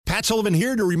Matt Sullivan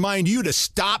here to remind you to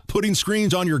stop putting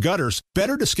screens on your gutters.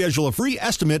 Better to schedule a free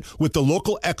estimate with the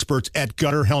local experts at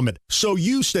Gutter Helmet so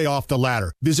you stay off the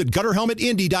ladder. Visit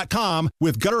GutterHelmetIndy.com.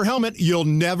 With Gutter Helmet, you'll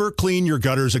never clean your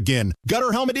gutters again.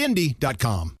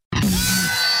 GutterHelmetIndy.com.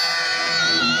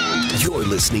 You're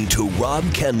listening to Rob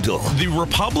Kendall. The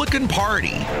Republican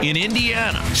Party in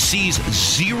Indiana sees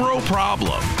zero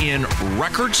problem in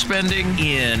record spending,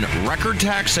 in record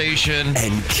taxation.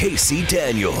 And Casey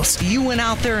Daniels. You went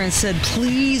out there and said,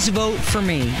 please vote for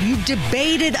me. You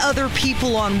debated other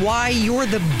people on why you're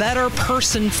the better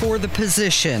person for the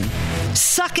position.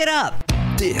 Suck it up.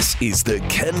 This is the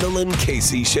Kendall and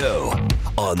Casey Show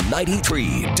on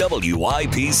 93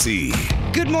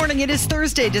 WIPC. Good morning. It is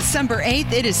Thursday, December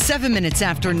 8th. It is 7 minutes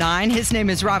after 9. His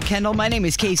name is Rob Kendall. My name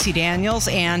is Casey Daniels,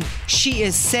 and she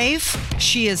is safe.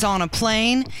 She is on a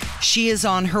plane. She is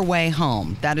on her way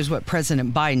home. That is what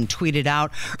President Biden tweeted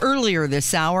out earlier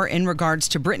this hour in regards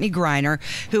to Britney Griner,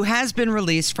 who has been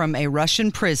released from a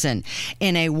Russian prison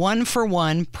in a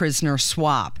one-for-one prisoner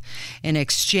swap. In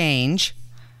exchange,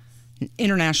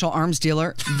 international arms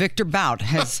dealer Viktor Bout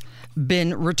has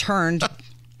been returned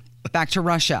back to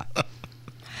Russia.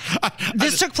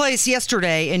 This took place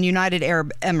yesterday in United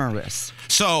Arab Emirates.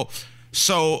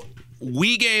 So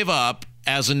we gave up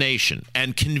as a nation,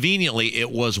 and conveniently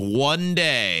it was one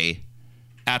day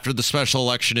after the special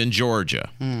election in Georgia.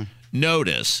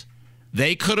 Notice,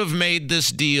 they could have made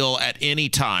this deal at any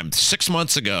time. 6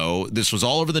 months ago, this was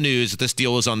all over the news that this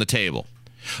deal was on the table.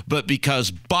 But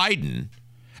because Biden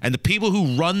and the people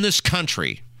who run this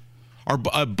country are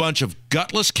a bunch of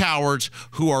gutless cowards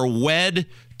who are wed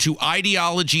to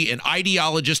ideology and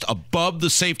ideologists above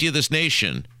the safety of this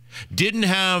nation, didn't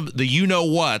have the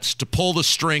you-know-whats to pull the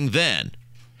string then.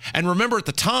 And remember, at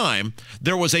the time,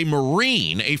 there was a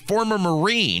Marine, a former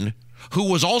Marine,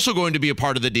 who was also going to be a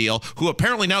part of the deal, who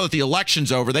apparently now that the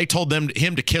election's over, they told him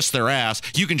to kiss their ass.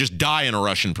 You can just die in a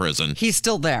Russian prison. He's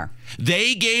still there.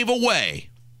 They gave away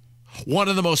one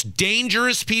of the most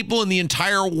dangerous people in the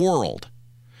entire world.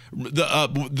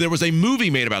 There was a movie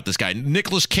made about this guy.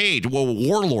 Nicolas Cage,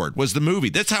 Warlord, was the movie.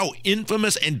 That's how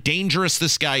infamous and dangerous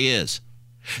this guy is.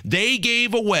 They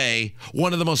gave away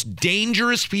one of the most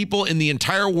dangerous people in the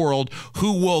entire world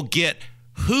who will get,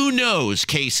 who knows,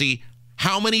 Casey,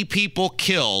 how many people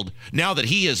killed now that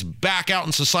he is back out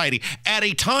in society at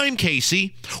a time,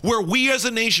 Casey, where we as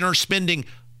a nation are spending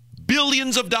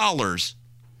billions of dollars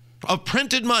of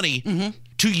printed money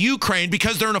to Ukraine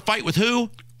because they're in a fight with who?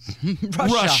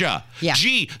 Russia. Yeah.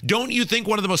 Gee, don't you think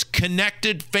one of the most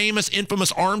connected, famous,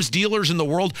 infamous arms dealers in the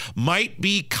world might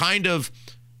be kind of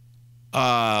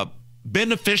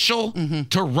beneficial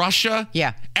to Russia?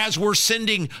 Yeah. As we're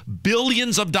sending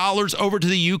billions of dollars over to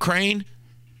the Ukraine?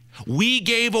 We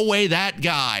gave away that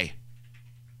guy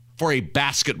for a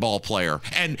basketball player.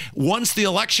 And once the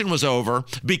election was over,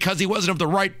 because he wasn't of the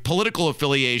right political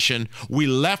affiliation, we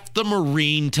left the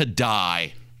Marine to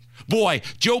die. Boy,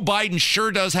 Joe Biden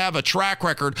sure does have a track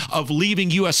record of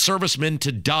leaving U.S. servicemen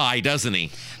to die, doesn't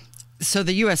he? So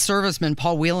the U.S. serviceman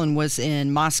Paul Whelan was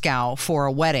in Moscow for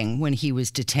a wedding when he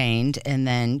was detained and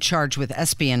then charged with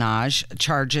espionage,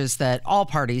 charges that all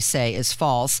parties say is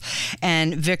false.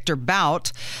 And Viktor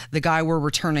Bout, the guy we're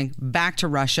returning back to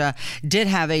Russia, did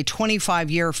have a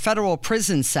 25-year federal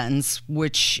prison sentence,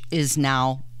 which is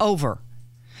now over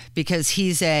because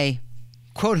he's a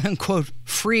quote-unquote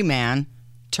free man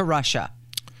to Russia.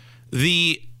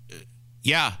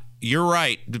 You're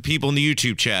right. The people in the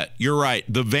YouTube chat, you're right.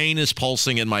 The vein is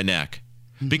pulsing in my neck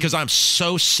because I'm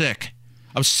so sick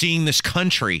of seeing this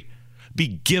country be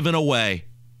given away.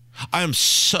 I am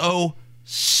so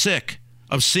sick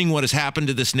of seeing what has happened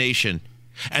to this nation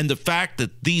and the fact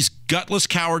that these gutless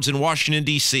cowards in Washington,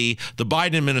 D.C., the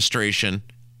Biden administration,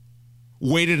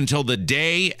 waited until the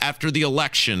day after the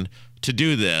election to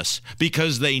do this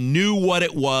because they knew what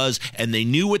it was and they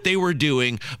knew what they were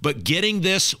doing. But getting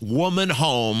this woman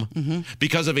home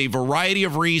because of a variety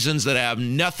of reasons that have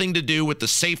nothing to do with the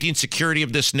safety and security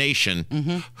of this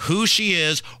nation, who she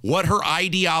is, what her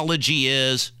ideology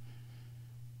is,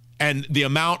 and the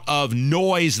amount of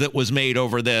noise that was made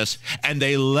over this, and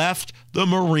they left the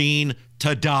Marine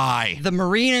to die. The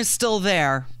Marine is still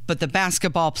there, but the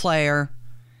basketball player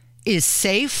is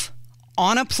safe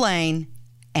on a plane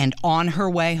and on her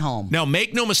way home. Now,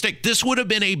 make no mistake, this would have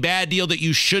been a bad deal that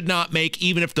you should not make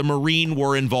even if the Marine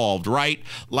were involved, right?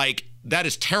 Like, that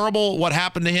is terrible what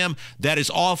happened to him. That is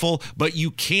awful, but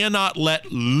you cannot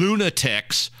let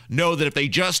lunatics know that if they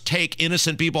just take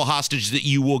innocent people hostage that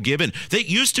you will give in. That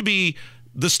used to be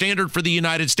the standard for the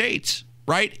United States,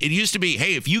 right? It used to be,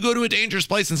 hey, if you go to a dangerous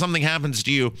place and something happens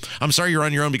to you, I'm sorry you're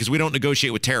on your own because we don't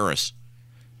negotiate with terrorists.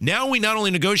 Now we not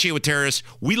only negotiate with terrorists,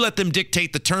 we let them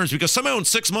dictate the terms, because somehow in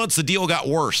 6 months, the deal got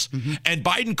worse. And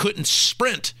Biden couldn't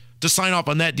sprint to sign off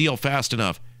on that deal fast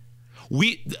enough.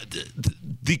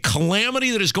 The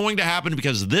calamity that is going to happen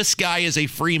because this guy is a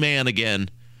free man again,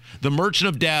 the merchant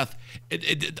of death,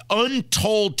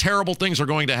 untold terrible things are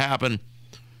going to happen.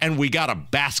 And we got a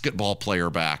basketball player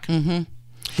back.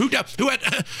 Who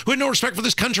had no respect for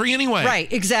this country anyway.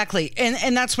 Right, exactly.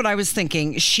 And that's what I was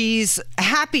thinking. She's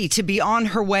happy to be on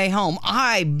her way home.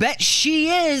 I bet she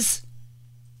is.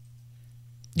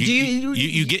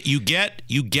 You get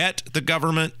the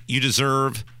government you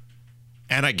deserve.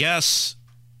 And I guess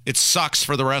it sucks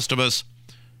for the rest of us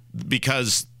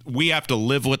because we have to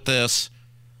live with this.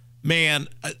 Man,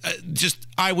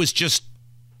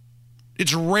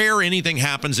 it's rare anything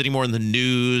happens anymore in the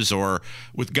news or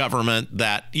with government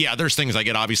that, yeah, there's things I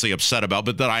get obviously upset about,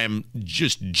 but that I am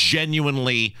just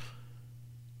genuinely,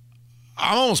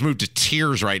 I'm almost moved to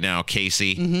tears right now,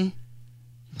 Casey,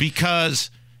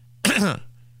 because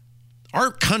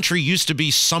our country used to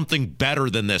be something better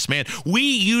than this, man. We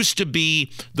used to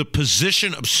be the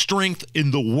position of strength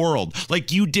in the world.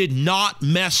 Like, you did not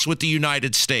mess with the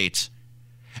United States.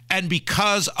 And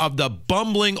because of the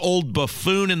bumbling old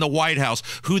buffoon in the White House,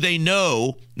 who they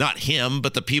know, not him,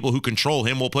 but the people who control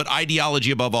him, will put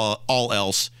ideology above all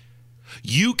else,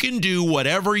 you can do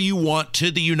whatever you want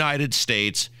to the United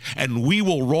States, and we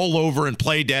will roll over and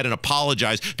play dead and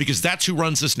apologize, because that's who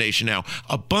runs this nation now.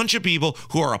 A bunch of people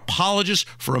who are apologists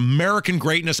for American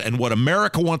greatness and what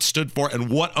America once stood for and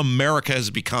what America has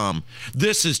become.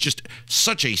 This is just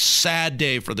such a sad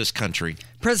day for this country.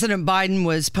 President Biden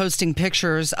was posting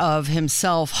pictures of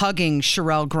himself hugging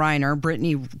Sherelle Griner,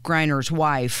 Britney Griner's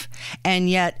wife, and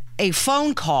yet a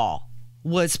phone call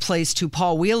was placed to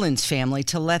Paul Whelan's family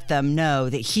to let them know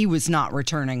that he was not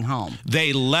returning home.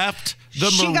 They left the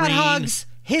Marine. She got hugs.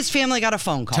 His family got a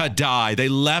phone call. To die. They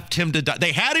left him to die.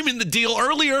 They had him in the deal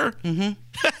earlier.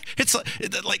 It's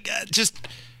like just,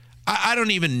 I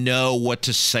don't even know what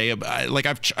to say about it. Like,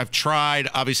 I've tried.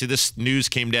 Obviously, this news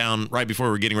came down right before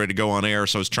we were getting ready to go on air,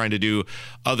 so I was trying to do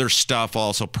other stuff,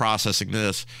 also processing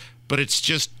this. But it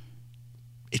just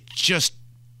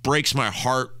breaks my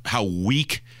heart how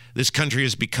weak this country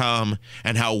has become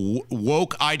and how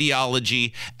woke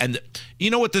ideology. And you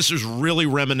know what this is really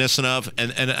reminiscent of?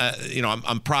 And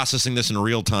I'm processing this in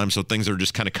real time, so things are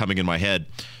just kind of coming in my head.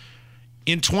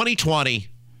 In 2020,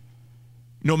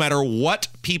 no matter what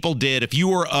people did, if you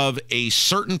were of a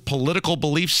certain political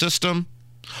belief system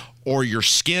or your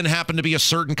skin happened to be a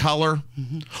certain color,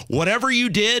 whatever you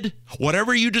did,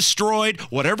 whatever you destroyed,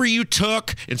 whatever you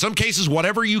took, in some cases,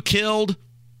 whatever you killed,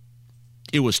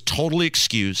 it was totally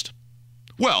excused.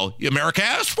 Well, America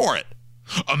asked for it.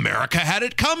 America had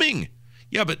it coming.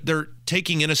 Yeah, but they're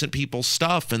taking innocent people's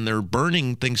stuff and they're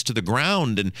burning things to the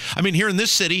ground. And I mean, here in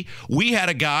this city, we had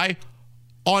a guy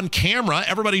on camera,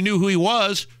 everybody knew who he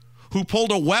was, who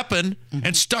pulled a weapon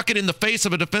and stuck it in the face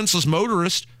of a defenseless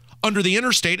motorist under the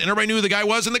interstate, and everybody knew who the guy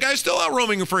was, and the guy's still out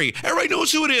roaming free. Everybody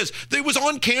knows who it is. It was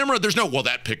on camera. There's no, well,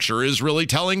 that picture is really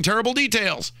telling terrible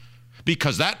details.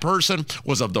 Because that person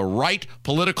was of the right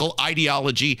political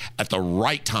ideology at the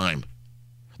right time.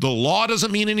 The law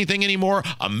doesn't mean anything anymore.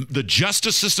 The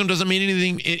justice system doesn't mean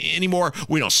anything anymore.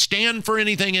 We don't stand for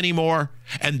anything anymore.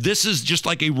 And this is just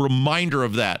like a reminder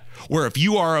of that, where if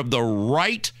you are of the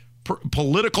right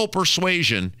political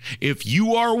persuasion, if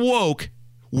you are woke,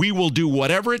 we will do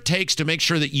whatever it takes to make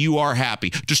sure that you are happy.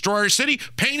 Destroy our city,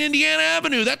 paint Indiana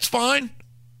Avenue, that's fine.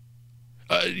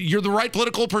 You're the right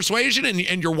political persuasion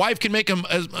and your wife can make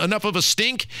enough of a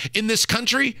stink in this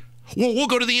country? Well, we'll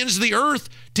go to the ends of the earth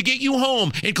to get you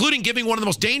home, including giving one of the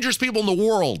most dangerous people in the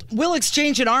world. We'll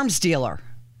exchange an arms dealer.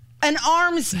 An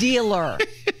arms dealer.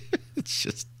 It's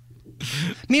just...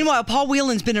 Meanwhile, Paul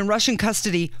Whelan's been in Russian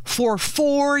custody for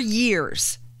 4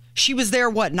 years. She was there,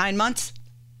 9 months?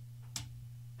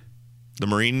 The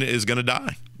Marine is going to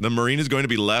die. The Marine is going to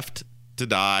be left to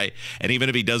die, and even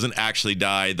if he doesn't actually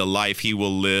die, the life he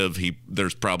will live,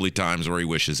 there's probably times where he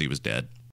wishes he was dead.